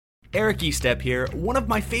Eric Estep here. One of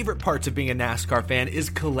my favorite parts of being a NASCAR fan is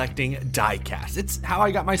collecting diecast. It's how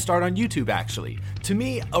I got my start on YouTube, actually. To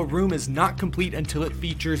me, a room is not complete until it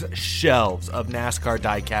features shelves of NASCAR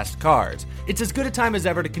diecast cars. It's as good a time as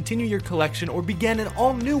ever to continue your collection or begin an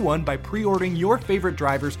all-new one by pre-ordering your favorite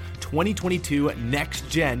driver's 2022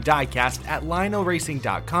 next-gen diecast at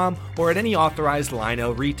LionelRacing.com or at any authorized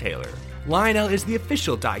Lionel retailer. Lionel is the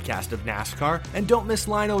official diecast of NASCAR, and don't miss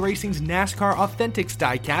Lionel Racing's NASCAR Authentics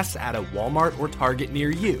diecasts at a Walmart or Target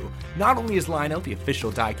near you. Not only is Lionel the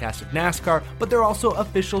official diecast of NASCAR, but they're also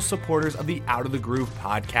official supporters of the Out of the Groove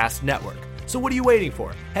podcast network. So what are you waiting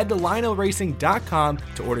for? Head to LionelRacing.com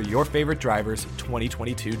to order your favorite driver's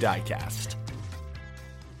 2022 diecast.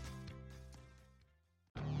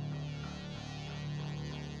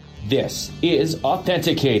 This is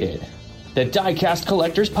Authenticated, the Diecast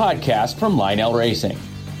Collectors Podcast from Lionel Racing.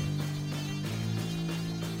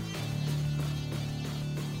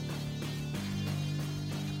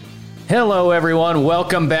 Hello everyone,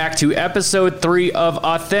 welcome back to episode 3 of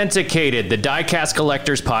Authenticated, the Diecast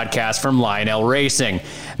Collectors Podcast from Lionel Racing.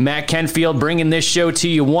 Matt Kenfield bringing this show to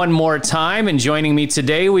you one more time, and joining me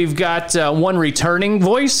today we've got one returning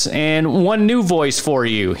voice and one new voice for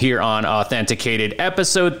you here on Authenticated,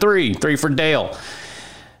 episode 3 for Dale.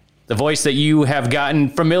 The voice that you have gotten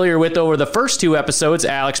familiar with over the first 2 episodes,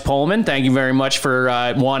 Alex Pullman. Thank you very much for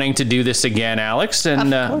wanting to do this again, Alex.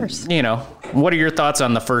 And, of course. What are your thoughts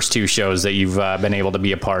on the first 2 shows that you've been able to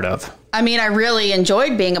be a part of? I mean, I really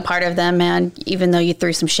enjoyed being a part of them, man, even though you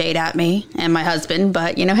threw some shade at me and my husband.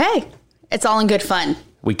 But, hey, it's all in good fun.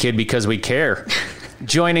 We kid because we care.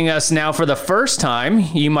 Joining us now for the first time,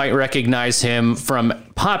 you might recognize him from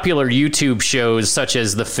popular YouTube shows such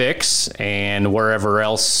as The Fix and wherever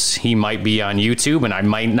else he might be on YouTube, and I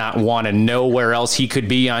might not want to know where else he could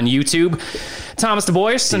be on YouTube. Thomas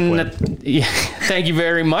DuBois, and thank you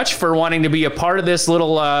very much for wanting to be a part of this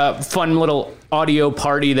little fun little audio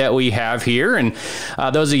party that we have here. And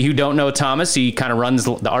those of you who don't know Thomas, he kind of runs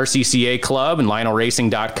the RCCA Club and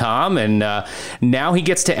LionelRacing.com, and now he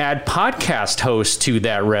gets to add podcast hosts to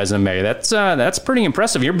that resume. That's pretty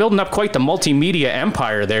impressive. You're building up quite the multimedia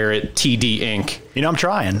empire there at TD Inc. I'm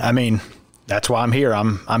trying. I mean, that's why I'm here.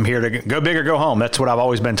 I'm here to go big or go home. That's what I've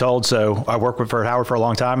always been told. So I worked with Howard for a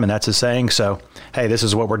long time, and that's his saying. So, hey, this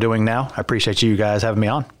is what we're doing now. I appreciate you guys having me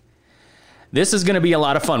on. This is going to be a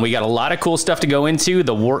lot of fun. We got a lot of cool stuff to go into.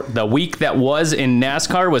 The week that was in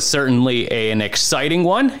NASCAR was certainly an exciting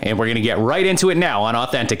one, and we're going to get right into it now on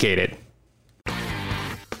Authenticated.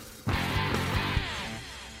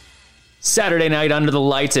 Saturday night under the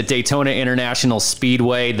lights at Daytona International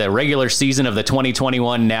Speedway, the regular season of the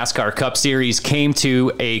 2021 NASCAR Cup Series came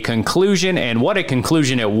to a conclusion, and what a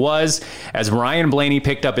conclusion it was, as Ryan Blaney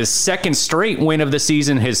picked up his second straight win of the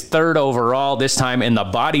season, his 3rd overall, this time in the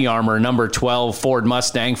body armor number 12 Ford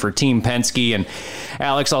Mustang for Team Penske. And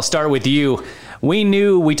Alex, I'll start with you.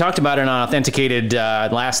 We talked about it on Authenticated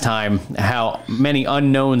last time, how many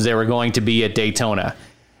unknowns there were going to be at Daytona.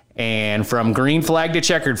 And from green flag to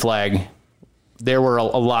checkered flag, there were a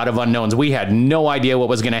lot of unknowns. We had no idea what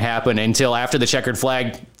was going to happen until after the checkered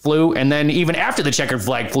flag flew. And then even after the checkered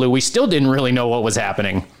flag flew, we still didn't really know what was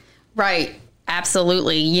happening. Right.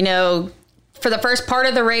 Absolutely. For the first part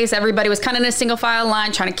of the race, everybody was kind of in a single file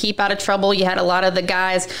line trying to keep out of trouble. You had a lot of the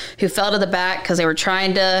guys who fell to the back because they were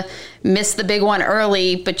trying to miss the big one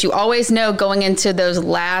early. But you always know going into those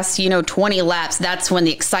last, 20 laps, that's when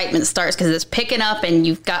the excitement starts because it's picking up and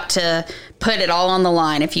you've got to put it all on the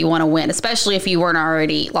line if you want to win, especially if you weren't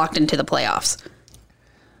already locked into the playoffs.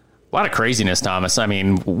 A lot of craziness, Thomas. I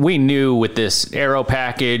mean, we knew with this aero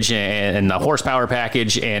package and the horsepower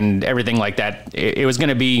package and everything like that, it was going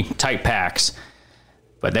to be tight packs.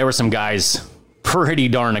 But there were some guys pretty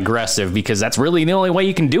darn aggressive because that's really the only way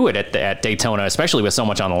you can do it at Daytona, especially with so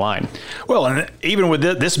much on the line. Well, and even with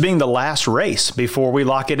this being the last race before we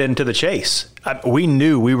lock it into the chase, we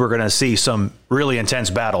knew we were going to see some really intense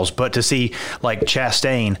battles, but to see like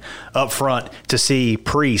Chastain up front, to see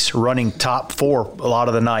Preece running top 4 a lot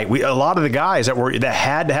of the night, a lot of the guys that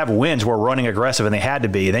had to have wins were running aggressive, and they had to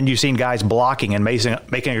be. And then you've seen guys blocking and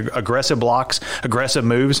making aggressive blocks, aggressive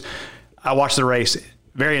moves. I watched the race.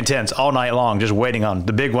 Very intense all night long, just waiting on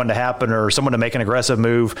the big one to happen or someone to make an aggressive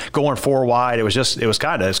move, going 4 wide. It was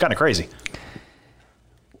kind of crazy.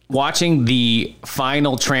 Watching the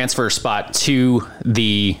final transfer spot to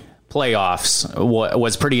the playoffs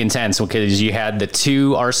was pretty intense because you had the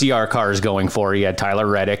 2 RCR cars going for you. You had Tyler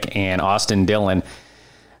Reddick and Austin Dillon.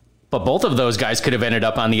 But both of those guys could have ended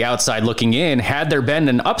up on the outside looking in had there been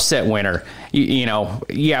an upset winner.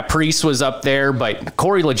 Preece was up there, but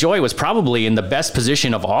Corey LaJoie was probably in the best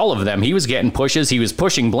position of all of them. He was getting pushes. He was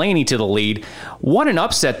pushing Blaney to the lead. What an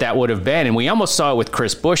upset that would have been. And we almost saw it with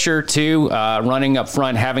Chris Buescher, too, running up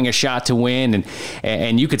front, having a shot to win.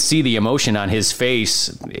 And you could see the emotion on his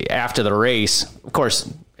face after the race. Of course,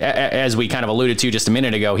 as we kind of alluded to just a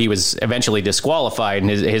minute ago, he was eventually disqualified and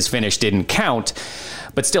his finish didn't count.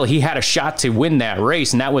 But still, he had a shot to win that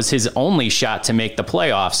race, and that was his only shot to make the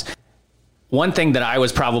playoffs. One thing that I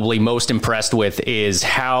was probably most impressed with is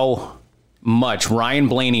how much Ryan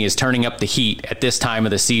Blaney is turning up the heat at this time of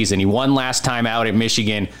the season. He won last time out at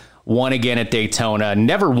Michigan, won again at Daytona,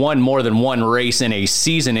 never won more than one race in a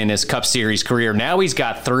season in his Cup Series career. Now he's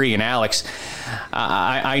got 3. And Alex,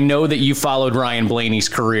 I know that you followed Ryan Blaney's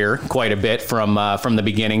career quite a bit from the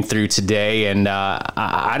beginning through today. And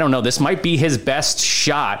I don't know, this might be his best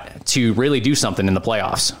shot to really do something in the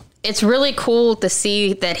playoffs. It's really cool to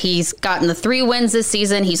see that he's gotten the 3 wins this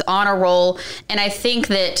season. He's on a roll. And I think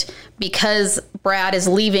that because Brad is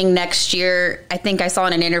leaving next year, I think I saw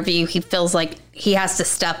in an interview, he feels like he has to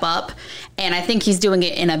step up. And I think he's doing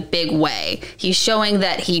it in a big way. He's showing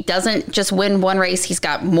that he doesn't just win one race. He's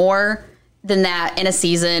got more than that in a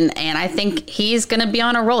season. And I think he's going to be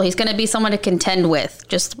on a roll. He's going to be someone to contend with,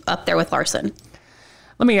 just up there with Larson.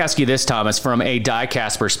 Let me ask you this, Thomas, from a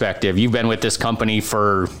diecast perspective. You've been with this company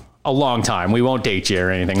for a long time. We won't date you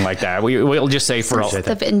or anything like that. We'll just say for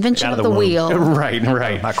the invention of the wheel.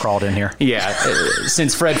 Right. I crawled in here. Yeah,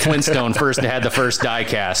 since Fred Flintstone first had the first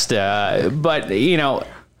diecast. But,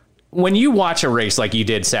 when you watch a race like you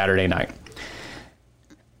did Saturday night,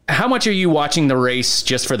 how much are you watching the race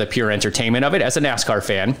just for the pure entertainment of it as a NASCAR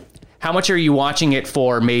fan? How much are you watching it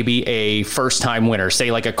for maybe a first-time winner, say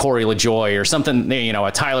like a Corey LaJoie or something,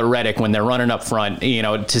 a Tyler Reddick when they're running up front,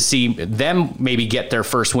 to see them maybe get their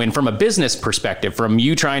first win from a business perspective, from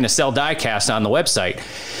you trying to sell diecast on the website?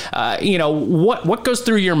 What goes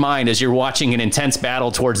through your mind as you're watching an intense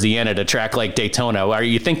battle towards the end at a track like Daytona? Are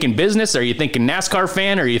you thinking business? Are you thinking NASCAR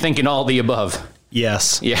fan? Or are you thinking all the above?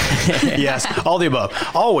 Yes. Yeah. Yes. All the above.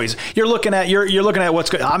 Always. You're looking at what's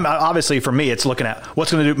good. Obviously for me, it's looking at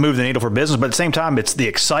what's going to move the needle for business, but at the same time, it's the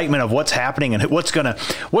excitement of what's happening and what's going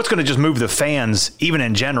to just move the fans, even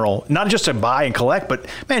in general, not just to buy and collect, but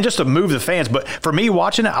man, just to move the fans. But for me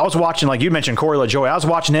watching it, I was watching, like you mentioned, Corey LaJoie. I was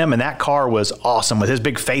watching him, and that car was awesome with his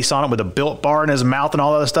big face on it, with a Built Bar in his mouth and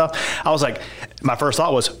all that other stuff. I was like, my first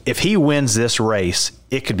thought was, if he wins this race,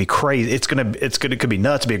 it could be crazy. It could be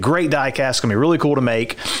nuts. It'd be a great diecast. It's gonna be really cool to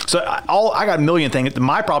make. So I got a million things.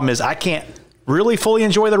 My problem is I can't really fully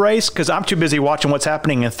enjoy the race because I'm too busy watching what's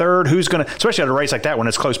happening in third. Especially at a race like that when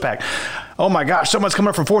it's close packed. Oh my gosh, someone's coming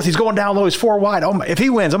up from fourth. He's going down low. He's 4 wide. Oh my, if he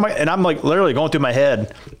wins, I'm like literally going through my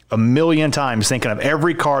head a million times thinking of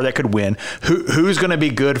every car that could win. Who's going to be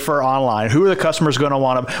good for online? Who are the customers going to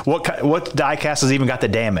want them? What diecast has even got the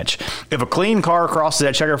damage? If a clean car crosses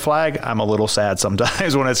that checker flag, I'm a little sad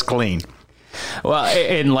sometimes when it's clean. Well,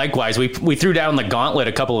 and likewise, we threw down the gauntlet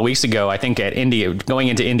a couple of weeks ago, I think at going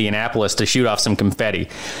into Indianapolis to shoot off some confetti.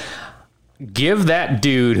 Give that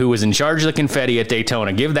dude who was in charge of the confetti at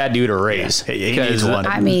Daytona, give that dude a raise. Yeah, he needs one.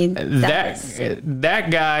 I mean, that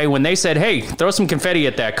guy, when they said, hey, throw some confetti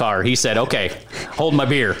at that car, he said, okay, hold my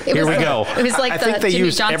beer. Here we go. It was like I think they Jimmy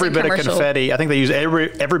used Johnson every bit commercial. of confetti. I think they used every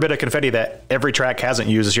bit of confetti that every track hasn't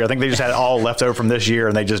used this year. I think they just had it all left over from this year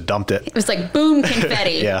and they just dumped it. It was like boom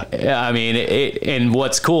confetti. Yeah. I mean, and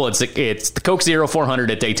what's cool, it's the Coke Zero 400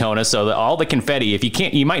 at Daytona, so all the confetti,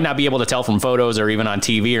 you might not be able to tell from photos or even on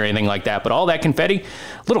TV or anything like that, but all that confetti,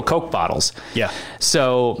 little Coke bottles. Yeah.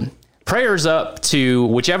 So prayers up to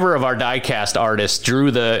whichever of our diecast artists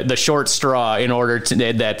drew the short straw in order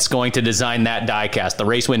that's going to design that diecast, the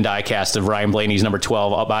race win diecast of Ryan Blaney's number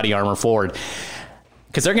 12 body armor Ford.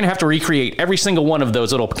 Because they're going to have to recreate every single one of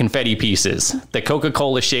those little confetti pieces, the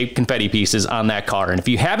Coca-Cola shaped confetti pieces on that car. And if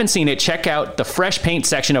you haven't seen it, check out the fresh paint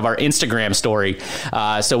section of our Instagram story.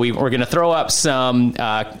 So we're going to throw up some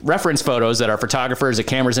reference photos that our photographers at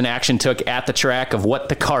Cameras in Action took at the track of what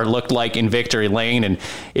the car looked like in Victory Lane. And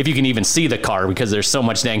if you can even see the car because there's so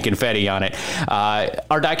much dang confetti on it.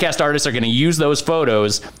 Our diecast artists are going to use those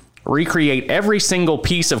photos, recreate every single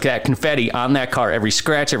piece of that confetti on that car, every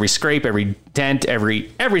scratch, every scrape, every dent,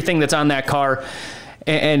 everything that's on that car.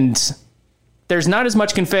 And there's not as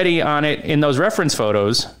much confetti on it in those reference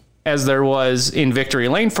photos as there was in Victory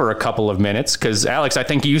Lane for a couple of minutes. Because, Alex, I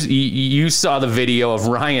think you saw the video of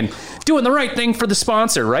Ryan doing the right thing for the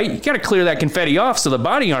sponsor, right? You got to clear that confetti off so the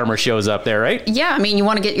body armor shows up there, right? Yeah, I mean, you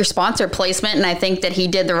want to get your sponsor placement, and I think that he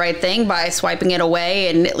did the right thing by swiping it away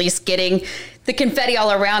and at least getting the confetti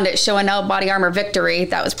all around it showing no body armor victory.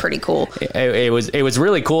 That was pretty cool. It was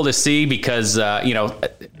really cool to see because,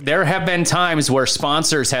 there have been times where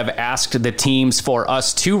sponsors have asked the teams for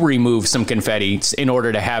us to remove some confetti in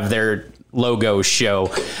order to have their logos show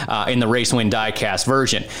in the Race Win Diecast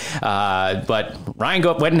version. But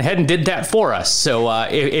Ryan went ahead and did that for us. So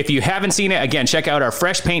if you haven't seen it, again, check out our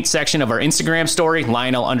fresh paint section of our Instagram story.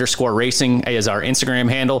 Lionel_racing is our Instagram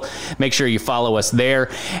handle. Make sure you follow us there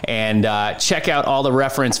and check out all the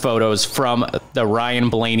reference photos from the Ryan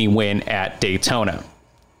Blaney win at Daytona.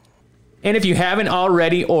 And if you haven't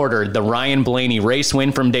already ordered the Ryan Blaney race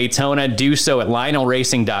win from Daytona, do so at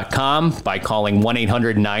LionelRacing.com by calling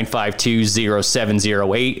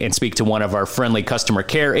 1-800-952-0708 and speak to one of our friendly customer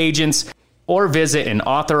care agents, or visit an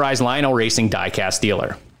authorized Lionel Racing diecast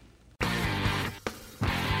dealer.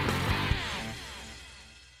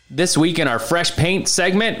 This week in our Fresh Paint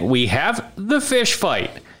segment, we have the fish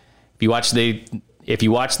fight. If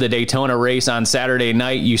you watched the Daytona race on Saturday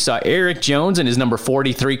night, you saw Erik Jones in his number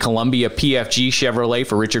 43 Columbia PFG Chevrolet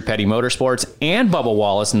for Richard Petty Motorsports and Bubba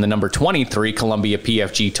Wallace in the number 23 Columbia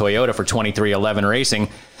PFG Toyota for 23XI Racing.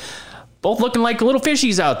 Both looking like little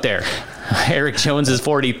fishies out there. Erik Jones is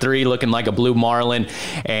 43 looking like a blue marlin,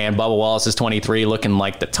 and Bubba Wallace is 23 looking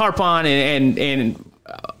like the tarpon. And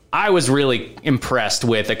I was really impressed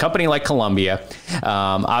with a company like Columbia.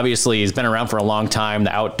 Obviously, it's been around for a long time.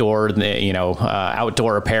 The outdoor,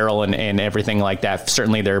 outdoor apparel and everything like that.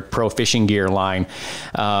 Certainly, their pro fishing gear line.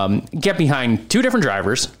 Get behind two different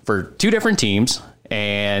drivers for two different teams,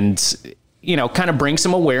 and kind of bring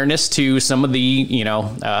some awareness to some of the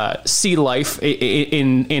sea life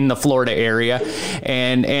in the Florida area,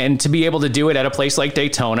 and to be able to do it at a place like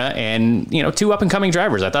Daytona, and two up and coming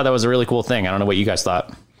drivers. I thought that was a really cool thing. I don't know what you guys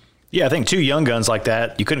thought. Yeah, I think two young guns like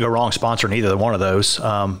that, you couldn't go wrong sponsoring either one of those.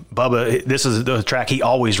 Bubba, this is the track he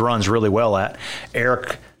always runs really well at.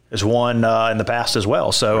 Erik has won in the past as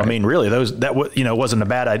well. So, right. I mean, really, wasn't a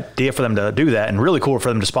bad idea for them to do that, and really cool for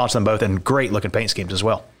them to sponsor them both, and great looking paint schemes as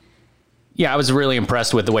well. Yeah, I was really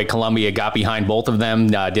impressed with the way Columbia got behind both of them.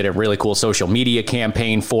 Did a really cool social media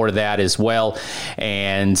campaign for that as well.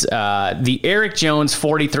 And the Erik Jones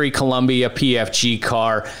 43 Columbia PFG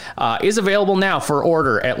car is available now for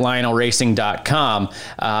order at LionelRacing.com.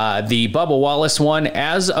 The Bubba Wallace one,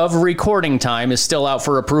 as of recording time, is still out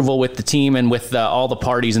for approval with the team and with all the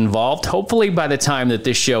parties involved. Hopefully by the time that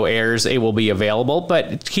this show airs, it will be available.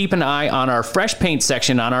 But keep an eye on our fresh paint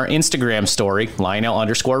section on our Instagram story,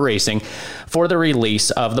 Lionel_Racing, for the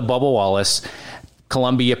release of the Bubba Wallace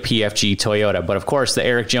Columbia PFG Toyota. But of course, the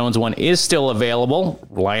Erik Jones one is still available.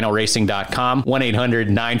 LionelRacing.com,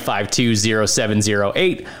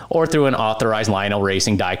 1-800-952-0708, or through an authorized Lionel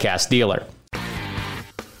Racing diecast dealer.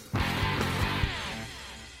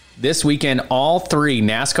 This weekend, all three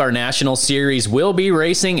NASCAR National Series will be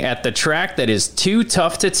racing at the track that is too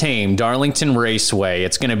tough to tame, Darlington Raceway.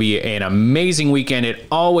 It's going to be an amazing weekend. It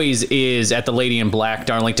always is at the Lady in Black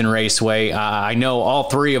Darlington Raceway. I know all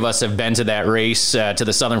three of us have been to that race, to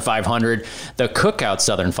the Southern 500, the Cookout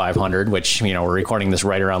Southern 500, which, we're recording this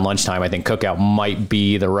right around lunchtime. I think Cookout might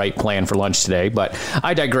be the right plan for lunch today, but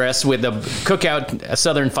I digress. With the Cookout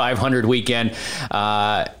Southern 500 weekend,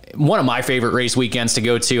 one of my favorite race weekends to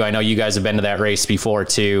go to. I know you guys have been to that race before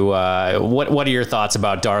too. What are your thoughts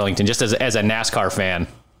about Darlington, just as a NASCAR fan?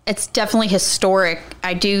 It's definitely historic.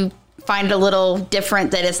 I do find it a little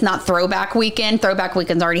different that it's not throwback weekend. Throwback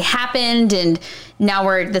weekend's already happened, and now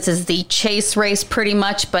this is the chase race pretty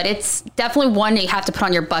much, but it's definitely one that you have to put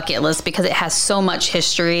on your bucket list because it has so much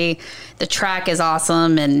history. The track is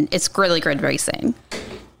awesome, and it's really good racing.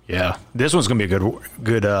 Yeah, this one's going to be a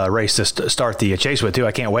good race to start the chase with, too.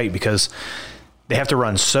 I can't wait because they have to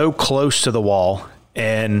run so close to the wall.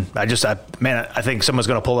 And I think someone's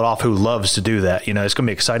going to pull it off who loves to do that. It's going to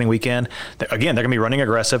be an exciting weekend. Again, they're going to be running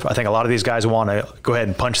aggressive. I think a lot of these guys want to go ahead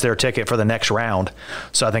and punch their ticket for the next round.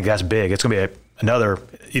 So I think that's big. It's going to be another.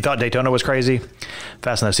 You thought Daytona was crazy?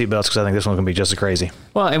 Fasten those seatbelts because I think this one's going to be just as crazy.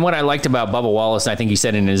 Well, and what I liked about Bubba Wallace, I think he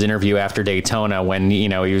said in his interview after Daytona when, he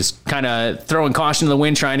was kind of throwing caution to the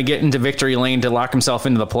wind, trying to get into victory lane to lock himself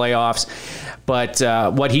into the playoffs. But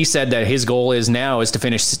what he said that his goal is now is to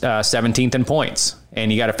finish 17th in points. And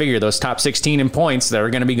you got to figure those top 16 in points that are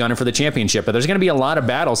going to be gunning for the championship. But there's going to be a lot of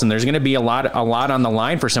battles, and there's going to be a lot on the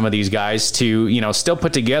line for some of these guys to, still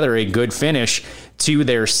put together a good finish to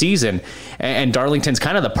their season. And Darlington's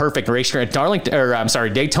kind of the perfect racetrack.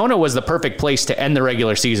 Daytona was the perfect place to end the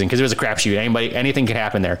regular season because it was a crapshoot. Anything could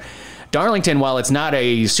happen there. Darlington, while it's not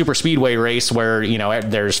a super speedway race where,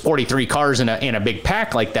 there's 43 cars in a big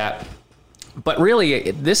pack like that, But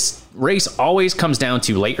really, this race always comes down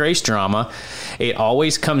to late race drama. It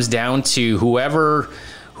always comes down to whoever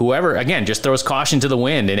again just throws caution to the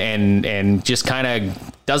wind and just kind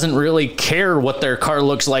of doesn't really care what their car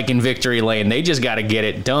looks like in victory lane. They just got to get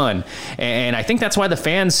it done. And I think that's why the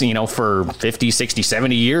fans, for 50, 60,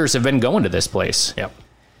 70 years have been going to this place. Yep.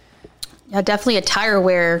 Yeah, definitely a tire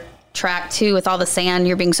wear track too, with all the sand,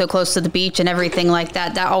 you're being so close to the beach and everything like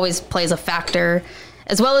that. That always plays a factor.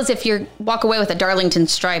 As well as if you walk away with a Darlington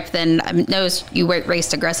stripe, then it knows you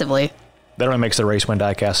raced aggressively. That only makes the race win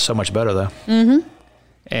diecast so much better, though. Mm-hmm.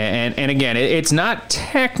 And again, it's not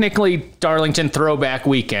technically Darlington throwback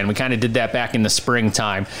weekend. We kind of did that back in the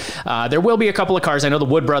springtime. There will be a couple of cars. I know the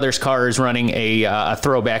Wood Brothers car is running a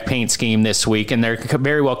throwback paint scheme this week, and there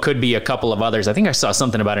very well could be a couple of others. I think I saw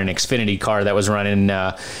something about an Xfinity car that was running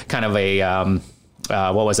kind of a...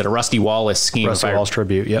 what was it? A Rusty Wallace scheme. Rusty Wallace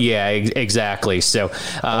tribute. Yep. Yeah, exactly. So,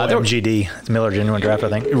 MGD, Miller Genuine Draft, I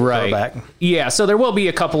think. Right. Throwback. Yeah. So there will be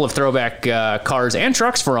a couple of throwback cars and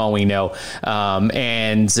trucks for all we know.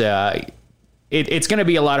 It's going to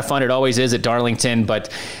be a lot of fun. It always is at Darlington, but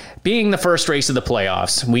being the first race of the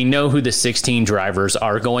playoffs, we know who the 16 drivers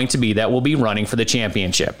are going to be that will be running for the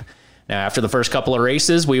championship. Now, after the first couple of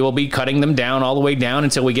races, we will be cutting them down all the way down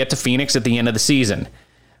until we get to Phoenix at the end of the season.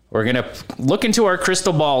 We're going to look into our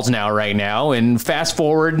crystal balls right now, and fast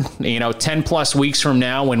forward, 10 plus weeks from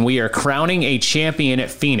now when we are crowning a champion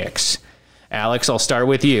at Phoenix. Alex, I'll start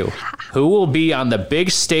with you. Who will be on the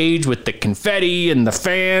big stage with the confetti and the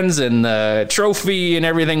fans and the trophy and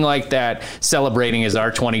everything like that, celebrating as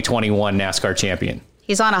our 2021 NASCAR champion?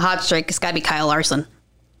 He's on a hot streak. It's got to be Kyle Larson.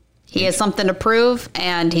 He has something to prove,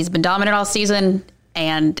 and he's been dominant all season,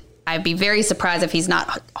 and I'd be very surprised if he's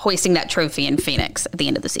not hoisting that trophy in Phoenix at the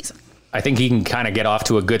end of the season. I think he can kind of get off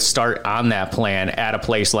to a good start on that plan at a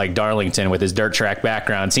place like Darlington with his dirt track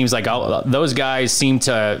background. Seems like those guys seem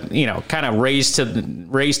to, kind of raise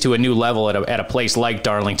to a new level at a place like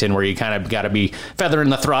Darlington, where you kind of got to be feathering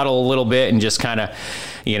the throttle a little bit and just kind of,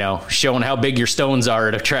 showing how big your stones are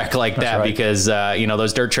at a track like that. Right. Because,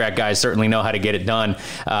 those dirt track guys certainly know how to get it done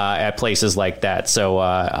at places like that. So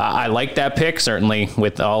I like that pick, certainly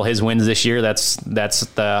with all his wins this year. That's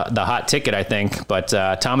the hot ticket, I think. But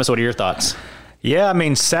Thomas, what are your thoughts? Yeah, I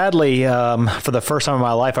mean, sadly, for the first time in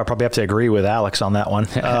my life, I probably have to agree with Alex on that one.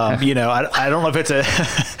 I don't know if it's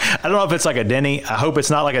I don't know if it's like a Denny. I hope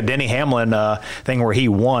it's not like a Denny Hamlin thing where he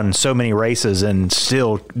won so many races and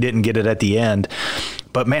still didn't get it at the end.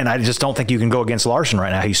 But man, I just don't think you can go against Larson right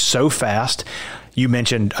now. He's so fast. You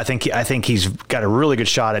mentioned, I think he's got a really good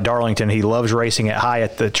shot at Darlington. He loves racing it high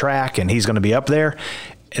at the track, and he's going to be up there.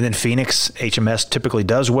 And then Phoenix, HMS typically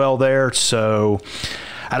does well there. So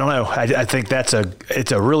I don't know. I think it's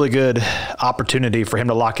a really good opportunity for him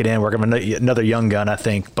to lock it in. We're going to another young gun, I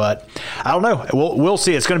think. But I don't know. We'll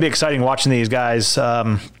see. It's going to be exciting watching these guys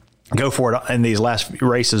go for it in these last few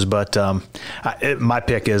races. But my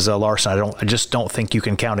pick is Larson. I just don't think you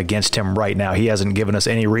can count against him right now. He hasn't given us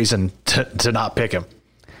any reason to not pick him.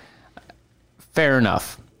 Fair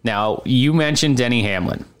enough. Now, you mentioned Denny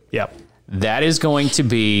Hamlin. Yep. That is going to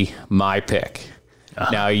be my pick.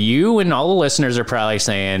 Now, you and all the listeners are probably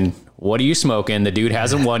saying, what are you smoking? The dude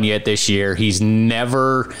hasn't won yet this year. He's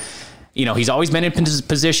never, he's always been in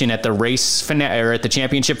position at the race or at the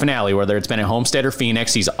championship finale, whether it's been at Homestead or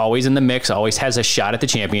Phoenix. He's always in the mix, always has a shot at the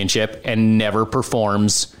championship, and never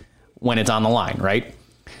performs when it's on the line, right?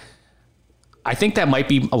 I think that might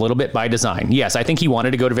be a little bit by design. Yes, I think he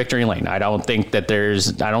wanted to go to victory lane. I don't think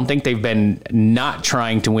they've been not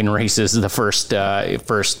trying to win races the first,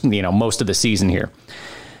 most of the season here.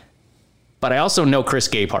 But I also know Chris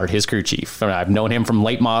Gabehart, his crew chief. I've known him from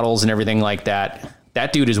late models and everything like that.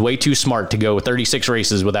 That dude is way too smart to go 36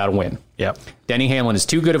 races without a win. Yep. Denny Hamlin is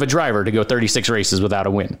too good of a driver to go 36 races without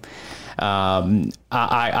a win.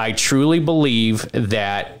 I truly believe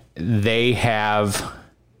that they have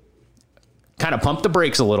kind of pumped the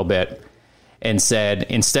brakes a little bit and said,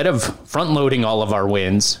 instead of front loading all of our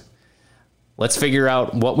wins, let's figure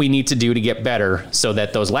out what we need to do to get better so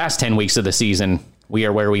that those last 10 weeks of the season, we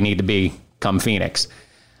are where we need to be come Phoenix.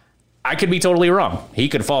 I could be totally wrong. He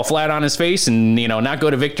could fall flat on his face and, not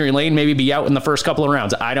go to victory lane, maybe be out in the first couple of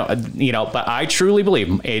rounds. I don't, but I truly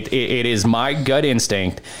believe it is my gut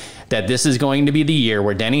instinct that this is going to be the year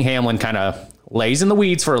where Denny Hamlin kind of lays in the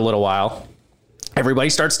weeds for a little while. Everybody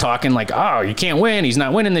starts talking like, oh, you can't win. He's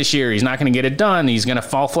not winning this year. He's not going to get it done. He's going to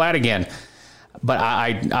fall flat again. But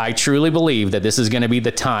I truly believe that this is going to be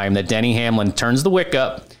the time that Denny Hamlin turns the wick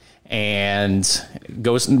up and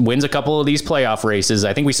goes and wins a couple of these playoff races.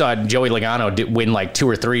 I think we saw Joey Logano win like 2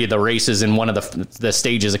 or 3 of the races in one of the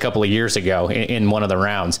stages a couple of years ago in one of the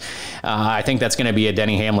rounds. I think that's going to be a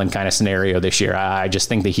Denny Hamlin kind of scenario this year. I just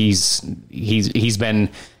think that he's been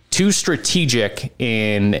too strategic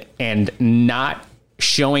and not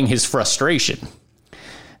showing his frustration.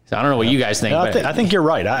 So I don't know what you guys think. I think you're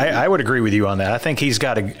right. I would agree with you on that. I think he's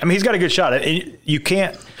got a good shot.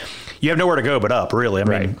 You have nowhere to go but up, really. I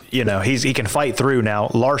mean, he can fight through now.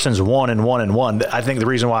 Larson's 1-1-1. I think the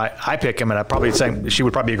reason why I pick him, and I probably think she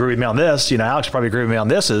would probably agree with me on this, Alex would probably agree with me on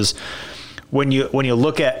this, is when you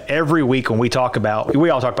look at every week when we all talk about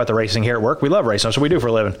the racing here at work. We love racing. That's what we do for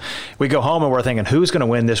a living. We go home and we're thinking, who's going to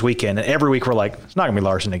win this weekend? And every week we're like, it's not going to be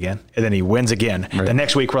Larson again. And then he wins again. Right. The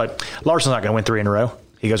next week we're like, Larson's not going to win 3 in a row.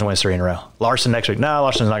 He goes and wins 3 in a row. Larson next week, no,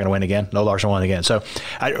 Larson's not going to win again. No, Larson won again. So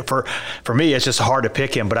for me, it's just hard to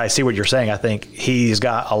pick him, but I see what you're saying. I think he's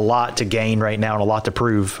got a lot to gain right now and a lot to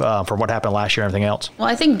prove from what happened last year and everything else. Well,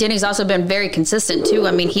 I think Denny's also been very consistent, too.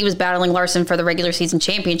 I mean, he was battling Larson for the regular season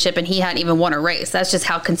championship, and he hadn't even won a race. That's just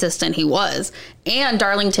how consistent he was. And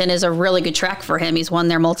Darlington is a really good track for him. He's won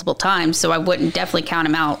there multiple times, so I wouldn't definitely count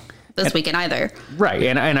him out this weekend either. Right,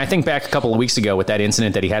 and I think back a couple of weeks ago with that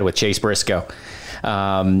incident that he had with Chase Briscoe.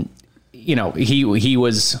 He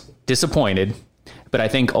was disappointed, but I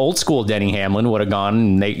think old school Denny Hamlin would have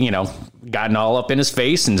gone and gotten all up in his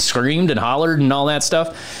face and screamed and hollered and all that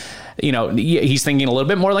stuff. He's thinking a little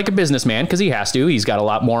bit more like a businessman because he has to. He's got a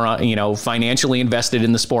lot more, financially invested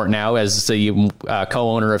in the sport now as the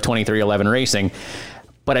co-owner of 23XI Racing.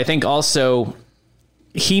 But I think also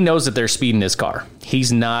he knows that there's speed in his car.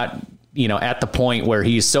 He's not at the point where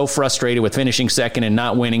he's so frustrated with finishing second and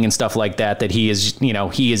not winning and stuff like that, that he is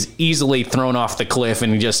easily thrown off the cliff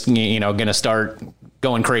and just, going to start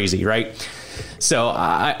going crazy. Right. So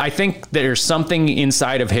I think there's something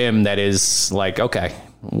inside of him that is like, okay,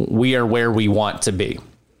 we are where we want to be.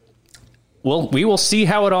 Well, we will see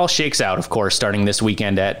how it all shakes out, of course, starting this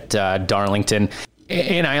weekend at Darlington.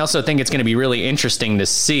 And I also think it's going to be really interesting to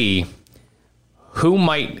see who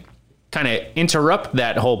might kind of interrupt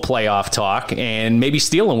that whole playoff talk and maybe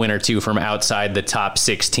steal a win or two from outside the top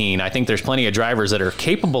 16. I think there's plenty of drivers that are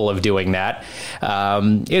capable of doing that.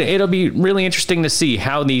 It'll be really interesting to see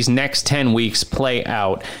how these next 10 weeks play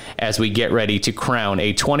out as we get ready to crown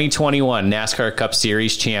a 2021 NASCAR Cup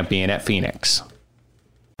Series champion at Phoenix.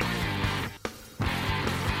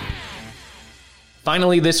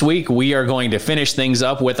 Finally, this week, we are going to finish things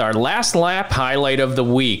up with our last lap highlight of the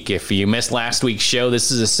week. If you missed last week's show,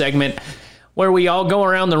 this is a segment where we all go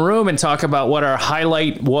around the room and talk about what our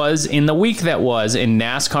highlight was in the week that was in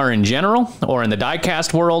NASCAR in general, or in the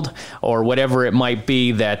diecast world, or whatever it might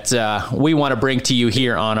be that we want to bring to you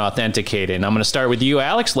here on Authenticated. And I'm going to start with you,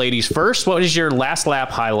 Alex. Ladies first, what is your last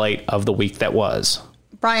lap highlight of the week that was?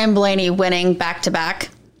 Brian Blaney winning back-to-back.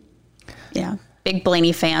 Yeah, big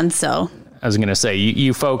Blaney fan, so... I was going to say,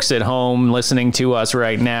 you folks at home listening to us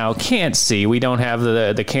right now can't see. We don't have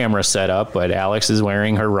the camera set up, but Alex is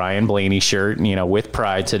wearing her Ryan Blaney shirt, with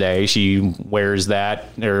pride today. She wears that,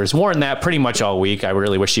 or has worn that pretty much all week. I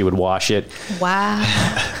really wish she would wash it. Wow.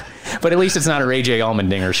 But at least it's not a Ray J.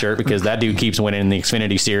 Allmendinger shirt, because that dude keeps winning in the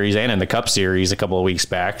Xfinity Series and in the Cup Series a couple of weeks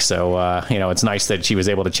back. So, it's nice that she was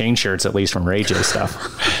able to change shirts, at least from Ray J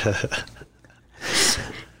stuff.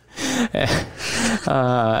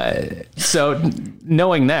 So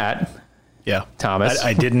knowing that, yeah, Thomas,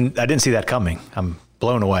 I didn't see that coming. I'm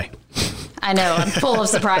blown away. I know, I'm full of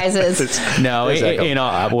surprises.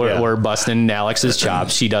 We're busting Alex's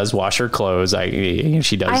chops. She does wash her clothes.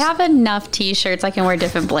 She does. I have enough T-shirts. I can wear a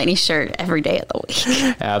different Blaney shirt every day of the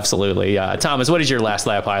week. Absolutely. Thomas, what is your last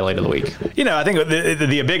lap highlight of the week? I think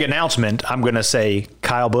the big announcement, I'm going to say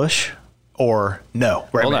Kyle Busch. Or no,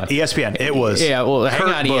 right? Hold on. ESPN. It was hang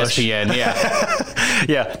on, Busch. ESPN. Yeah,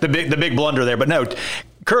 yeah, the big blunder there. But no,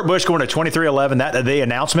 Kurt Busch going to 23XI, that the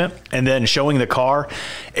announcement, and then showing the car,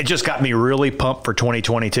 it just got me really pumped for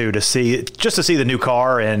 2022 to see the new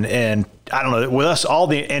car and I don't know, with us, all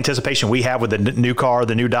the anticipation we have with the new car,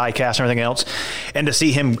 the new diecast and everything else, and to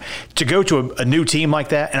see him to go to a new team like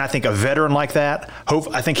that, and I think a veteran like that,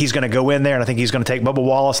 I think he's going to go in there, and I think he's going to take Bubba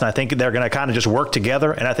Wallace, and I think they're going to kind of just work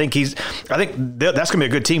together, and I think that's going to be a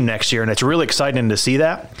good team next year, and it's really exciting to see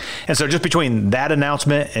that. And so just between that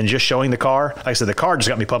announcement and just showing the car, like I said, the car just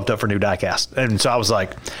got me pumped up for new diecast, and so I was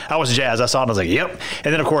jazzed. I saw it, and I was like, yep.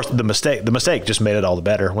 And then of course the mistake just made it all the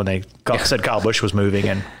better when they said Kyle Busch was moving,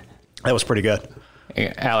 and that was pretty good.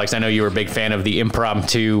 Alex, I know you were a big fan of the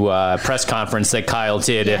impromptu press conference that Kyle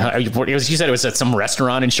did. Yeah. You said it was at some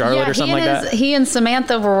restaurant in Charlotte or something like that? He and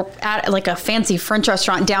Samantha were at like a fancy French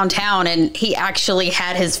restaurant downtown, and he actually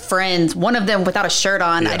had his friends, one of them without a shirt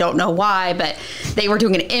on. Yeah. I don't know why, but they were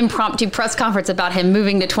doing an impromptu press conference about him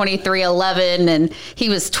moving to 2311, and he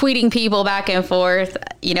was tweeting people back and forth.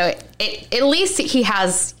 You know, at least he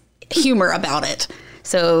has humor about it.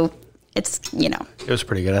 So it's, you know. It was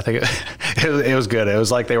pretty good. I think it was good. It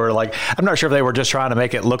was like they were like, I'm not sure if they were just trying to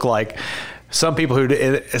make it look like some people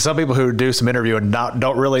who do some interview and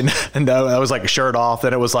don't really know. That was like a shirt off.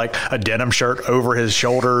 Then it was like a denim shirt over his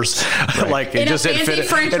shoulders. Right. Like it just didn't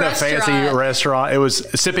fit in a fancy restaurant. It was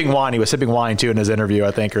sipping wine. He was sipping wine too in his interview,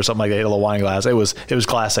 I think, or something like that. He had a little wine glass. It was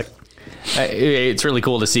classic. It's really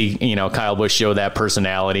cool to see, you know, Kyle Busch show that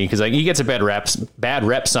personality, because like he gets a bad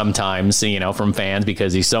rep sometimes, you know, from fans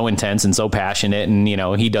because he's so intense and so passionate, and you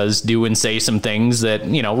know he does do and say some things that,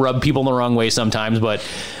 you know, rub people the wrong way sometimes. But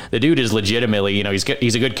the dude is legitimately, you know,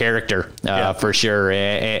 he's a good character for sure,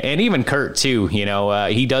 and even Kurt too. You know,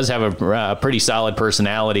 he does have a pretty solid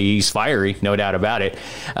personality. He's fiery, no doubt about it,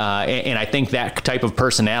 and I think that type of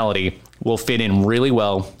personality will fit in really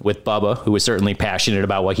well with Bubba, who is certainly passionate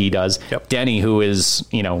about what he does. Yep. Denny, who is,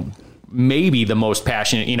 you know, maybe the most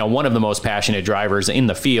passionate, you know, one of the most passionate drivers in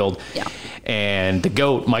the field. Yeah. And the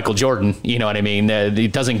GOAT, Michael Jordan, you know what I mean? He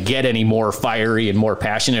doesn't get any more fiery and more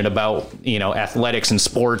passionate about, you know, athletics and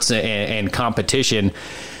sports and competition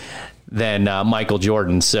than Michael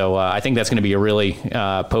Jordan. So I think that's going to be a really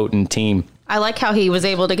potent team. I like how he was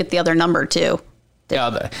able to get the other number too.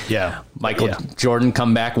 Michael Jordan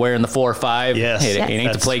come back wearing the 4-5. Yes. It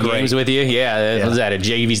ain't to play games with you. Yeah. Was that a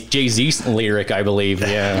Jay-Z lyric, I believe?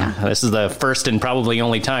 Yeah. This is the first and probably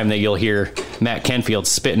only time that you'll hear Matt Kenfield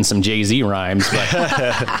spitting some Jay-Z rhymes. But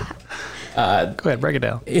go ahead, break it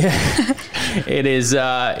down. Yeah. It is.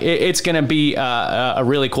 It's going to be a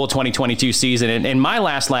really cool 2022 season. And my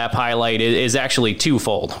last lap highlight is actually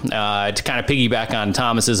twofold. To kind of piggyback on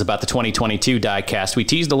Thomas's about the 2022 diecast, we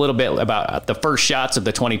teased a little bit about the first shots of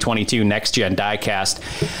the 2022 Next Gen diecast.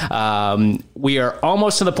 We are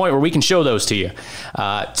almost to the point where we can show those to you.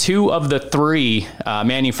 2 of the 3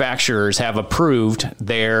 manufacturers have approved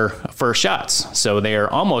their first shots, so they are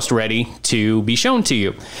almost ready to be shown to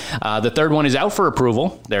you. The third one is out for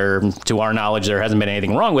approval. To our knowledge, there hasn't been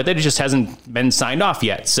anything wrong with it. It just hasn't been signed off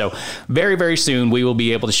yet. So very, very soon, we will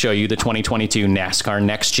be able to show you the 2022 NASCAR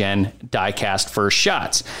Next Gen diecast first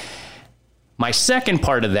shots. My second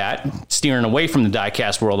part of that, steering away from the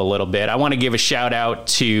diecast world a little bit, I want to give a shout out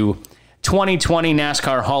to 2020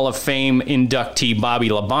 NASCAR Hall of Fame inductee Bobby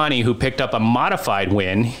Labonte, who picked up a modified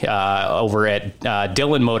win over at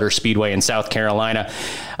Dillon Motor Speedway in South Carolina.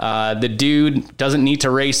 The dude doesn't need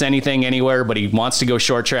to race anything anywhere, but he wants to go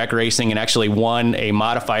short track racing and actually won a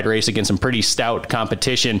modified race against some pretty stout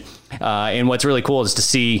competition. And what's really cool is to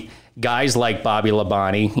see guys like Bobby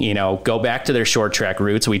Labonte, you know, go back to their short track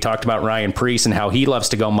roots. We talked about Ryan Preece and how he loves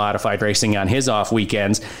to go modified racing on his off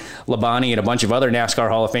weekends. Labonte and a bunch of other NASCAR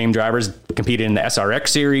Hall of Fame drivers competed in the SRX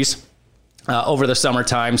series over the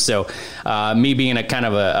summertime. So me being a kind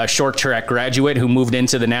of a short track graduate who moved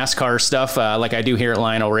into the NASCAR stuff like I do here at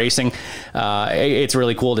Lionel Racing, it's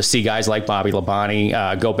really cool to see guys like Bobby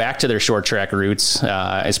Labonte go back to their short track roots,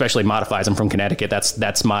 especially modifieds. I'm from Connecticut.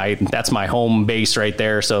 That's my home base right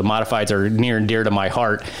there. So modifieds are near and dear to my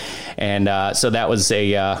heart. And so that was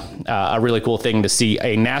a really cool thing to see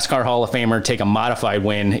a NASCAR Hall of Famer take a modified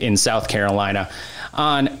win in South Carolina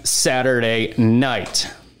on Saturday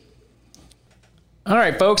night. All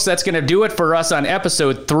right, folks, that's going to do it for us on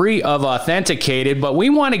episode 3 of Authenticated, but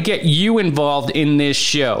we want to get you involved in this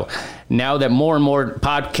show. Now that more and more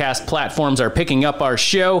podcast platforms are picking up our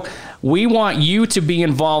show, we want you to be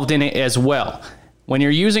involved in it as well. When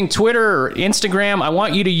you're using Twitter or Instagram, I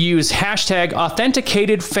want you to use hashtag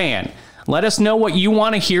AuthentiCatedFan. Let us know what you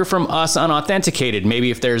want to hear from us on Authenticated.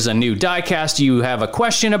 Maybe if there's a new diecast you have a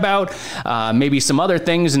question about, maybe some other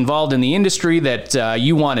things involved in the industry that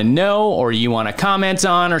you want to know or you want to comment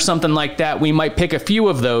on or something like that. We might pick a few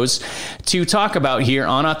of those to talk about here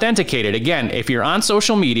on Authenticated. Again, if you're on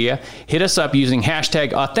social media, hit us up using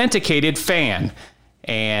hashtag AuthentiCatedFan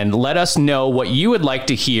and let us know what you would like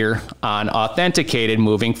to hear on Authenticated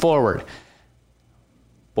moving forward.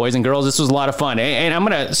 Boys and girls, this was a lot of fun. And I'm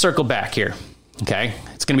going to circle back here, okay?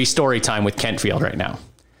 It's going to be story time with Kentfield right now.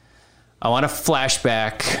 I want to flash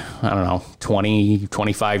back, 20,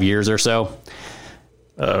 25 years or so.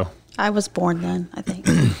 I I was born then, I think.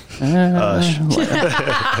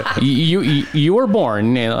 You were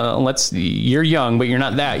born. You're young, but you're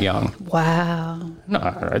not that young. Wow. No,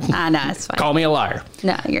 No, it's fine. call me a liar.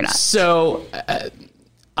 No, you're not. So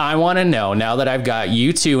I want to know, now that I've got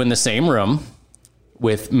you two in the same room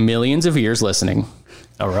with millions of ears listening.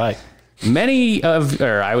 All right. Many of,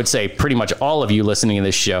 or I would say pretty much all of you listening to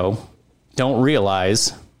this show don't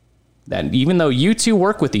realize that even though you two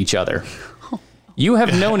work with each other, you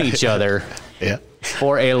have known each other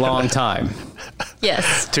for a long time.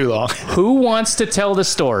 Yes. Too long. Who wants to tell the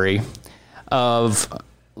story of,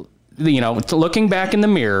 looking back in the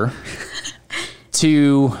mirror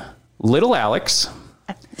to little Alex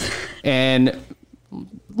and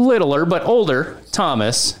littler but older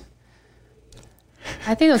Thomas?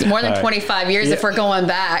 I think it was more than 25 years if we're going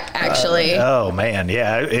back, actually. Oh, man.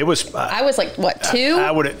 Yeah, it was. I was like, what, 2?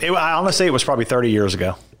 I honestly, it was probably 30 years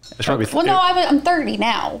ago. It's probably. Well, no, I'm 30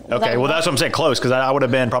 now. Okay, well, that's what I'm saying, close, because I would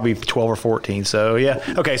have been probably 12 or 14. So, yeah.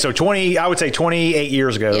 Okay, so I would say 28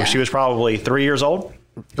 years ago, She was probably 3 years old.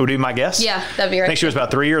 It would be my guess. Yeah, that'd be right. I think she was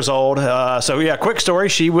about 3 years old. Quick story.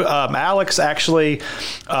 Alex actually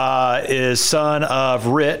is son of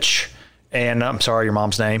Rich, and I'm sorry, your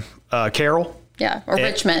mom's name, Carol. Yeah, or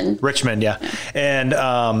Richmond. Richmond, yeah. And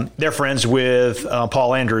they're friends with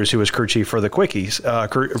Paul Andrews, who was crew chief for the Quickies,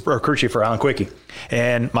 crew chief for Island Quickie.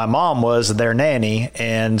 And my mom was their nanny,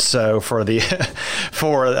 and so for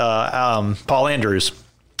Paul Andrews.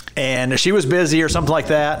 And she was busy or something like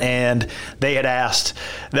that, and they had asked,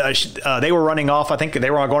 they were running off, I think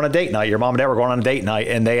they were going on a date night. Your mom and dad were going on a date night,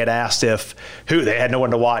 and they had asked they had no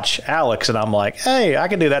one to watch Alex, and I'm like, hey, I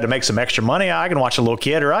can do that to make some extra money. I can watch a little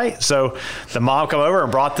kid, right? So the mom come over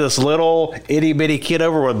and brought this little itty-bitty kid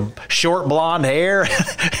over with short blonde hair,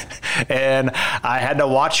 and I had to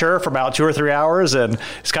watch her for about 2 or 3 hours, and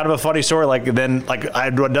it's kind of a funny story. I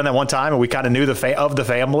had done that one time, and we kind of knew of the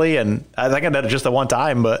family, and I think I did it just the one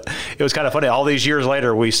time, but it was kind of funny. All these years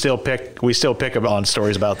later, we still pick up on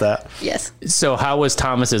stories about that. Yes. So how was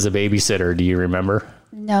Thomas as a babysitter? Do you remember?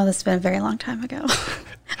 No, that's been a very long time ago.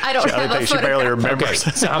 I don't have a photograph. She barely remembers.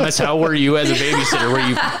 Okay. Thomas, how were you as a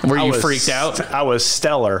babysitter? Were you freaked out? I was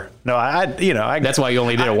stellar. No, that's why you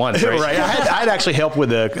only did it once, right? Right. I'd actually helped with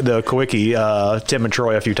the Quickie, Tim and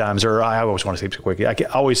Troy a few times, or I always want to say Quickie. I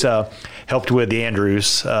always helped with the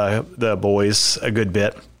Andrews, the boys, a good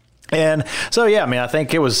bit. And so, yeah, I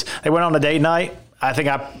think they went on a date night. I think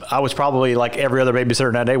I was probably like every other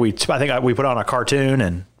babysitter that day. We put on a cartoon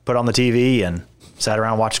and put on the TV and sat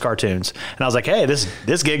around and watched cartoons. And I was like, hey,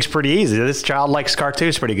 this gig's pretty easy. This child likes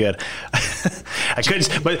cartoons pretty good. I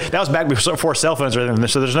couldn't, but that was back before cell phones or anything.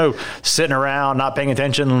 So there's no sitting around, not paying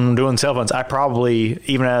attention, doing cell phones. I probably,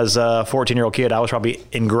 even as a 14-year-old kid, I was probably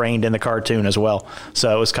ingrained in the cartoon as well.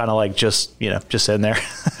 So it was kind of like just sitting there.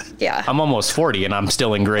 Yeah. I'm almost 40 and I'm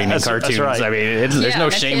still ingrained in cartoons. That's right. I mean, there's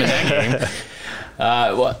no shame in that game.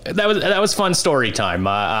 Well, that was fun story time.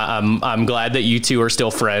 I'm glad that you two are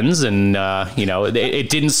still friends, and it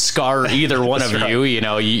didn't scar either one of you.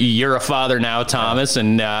 You're a father now, Thomas,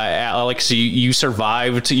 and Alex. You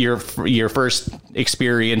survived your first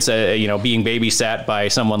experience, being babysat by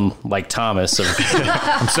someone like Thomas.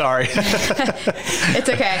 I'm sorry. It's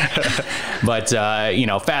okay. But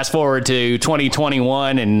fast forward to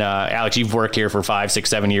 2021, and Alex, you've worked here for 5, 6,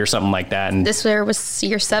 7 years, something like that. And this year was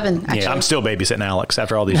year 7. Actually. Yeah, I'm still babysitting Alex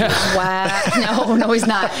after all these years. Wow. No, he's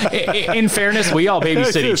not. In fairness, we all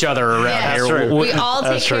babysit each other around here. We all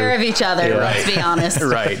take care of each other, let's be honest.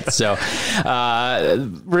 Right. So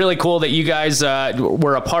really cool that you guys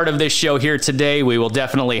were a part of this show here today. We will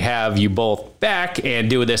definitely have you both back and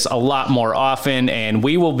do this a lot more often. And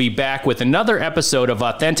we will be back with another episode of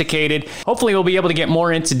Authenticated. Hopefully we'll be able to get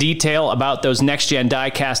more into detail about those Next Gen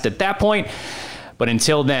Diecast at that point. But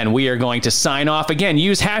until then, we are going to sign off. Again,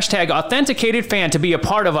 use hashtag AuthenticatedFan to be a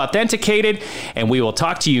part of Authenticated, and we will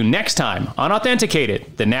talk to you next time on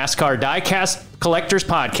Authenticated, the NASCAR Diecast Collectors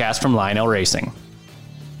Podcast from Lionel Racing.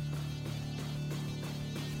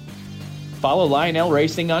 Follow Lionel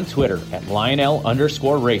Racing on Twitter at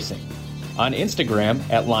Lionel_Racing, on Instagram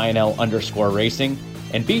at Lionel_Racing,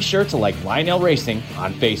 and be sure to like Lionel Racing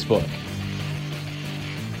on Facebook.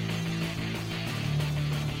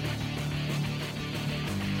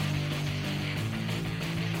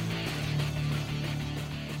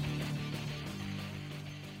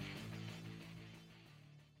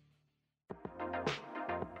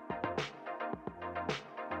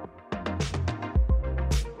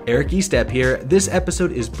 Eric Estep here. This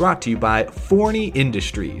episode is brought to you by Forney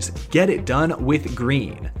Industries. Get it done with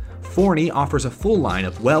green. Forney offers a full line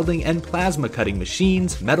of welding and plasma cutting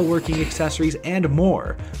machines, metalworking accessories, and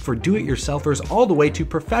more. For do-it-yourselfers all the way to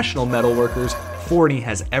professional metalworkers, Forney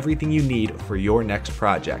has everything you need for your next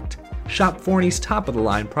project. Shop Forney's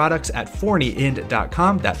top-of-the-line products at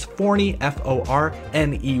forneyend.com. That's Forney,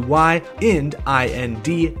 Forney,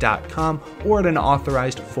 ind.com, or at an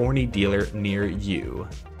authorized Forney dealer near you.